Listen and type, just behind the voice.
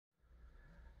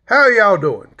How y'all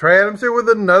doing? Trey Adams here with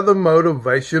another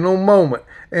motivational moment.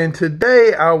 And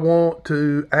today I want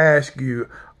to ask you,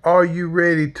 are you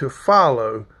ready to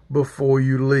follow before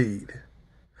you lead?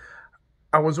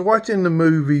 I was watching the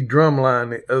movie Drumline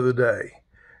the other day,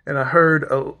 and I heard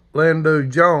Orlando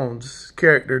Jones'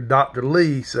 character, Dr.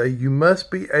 Lee, say you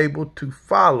must be able to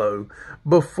follow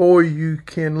before you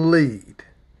can lead.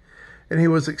 And he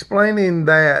was explaining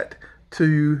that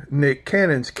to Nick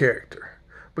Cannon's character,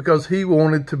 because he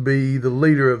wanted to be the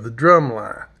leader of the drum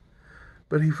line.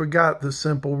 But he forgot the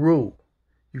simple rule.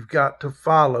 You've got to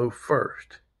follow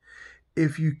first.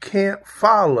 If you can't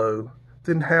follow,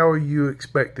 then how are you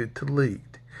expected to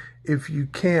lead? If you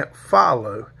can't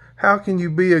follow, how can you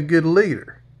be a good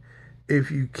leader? If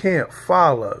you can't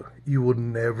follow, you will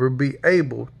never be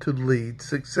able to lead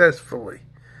successfully.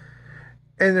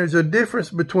 And there's a difference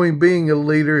between being a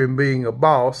leader and being a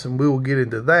boss, and we will get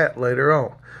into that later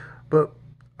on. But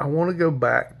I want to go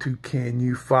back to, can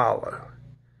you follow?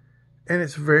 And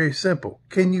it's very simple.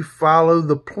 Can you follow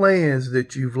the plans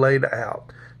that you've laid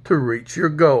out to reach your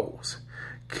goals?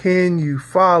 Can you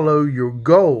follow your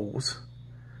goals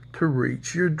to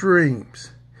reach your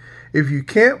dreams? If you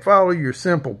can't follow your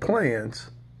simple plans,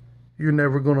 you're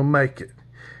never going to make it.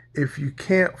 If you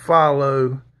can't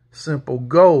follow simple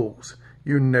goals,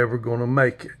 you're never going to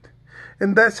make it.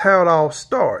 And that's how it all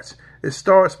starts. It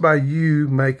starts by you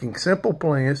making simple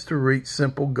plans to reach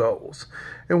simple goals.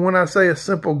 And when I say a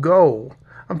simple goal,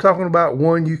 I'm talking about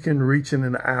one you can reach in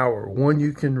an hour, one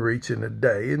you can reach in a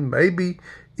day, and maybe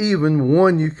even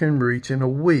one you can reach in a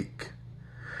week.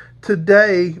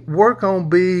 Today, work on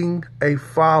being a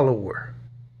follower.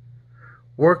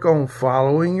 Work on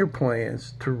following your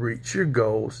plans to reach your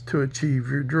goals, to achieve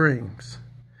your dreams.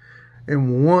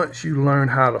 And once you learn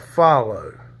how to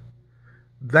follow,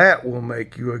 that will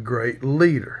make you a great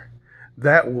leader.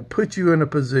 That will put you in a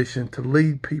position to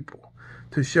lead people,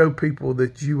 to show people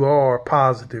that you are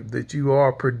positive, that you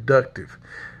are productive,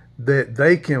 that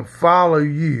they can follow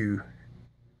you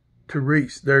to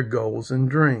reach their goals and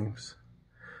dreams.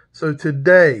 So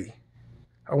today,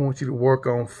 I want you to work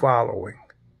on following,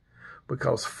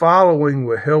 because following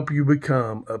will help you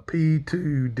become a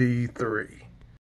P2D3.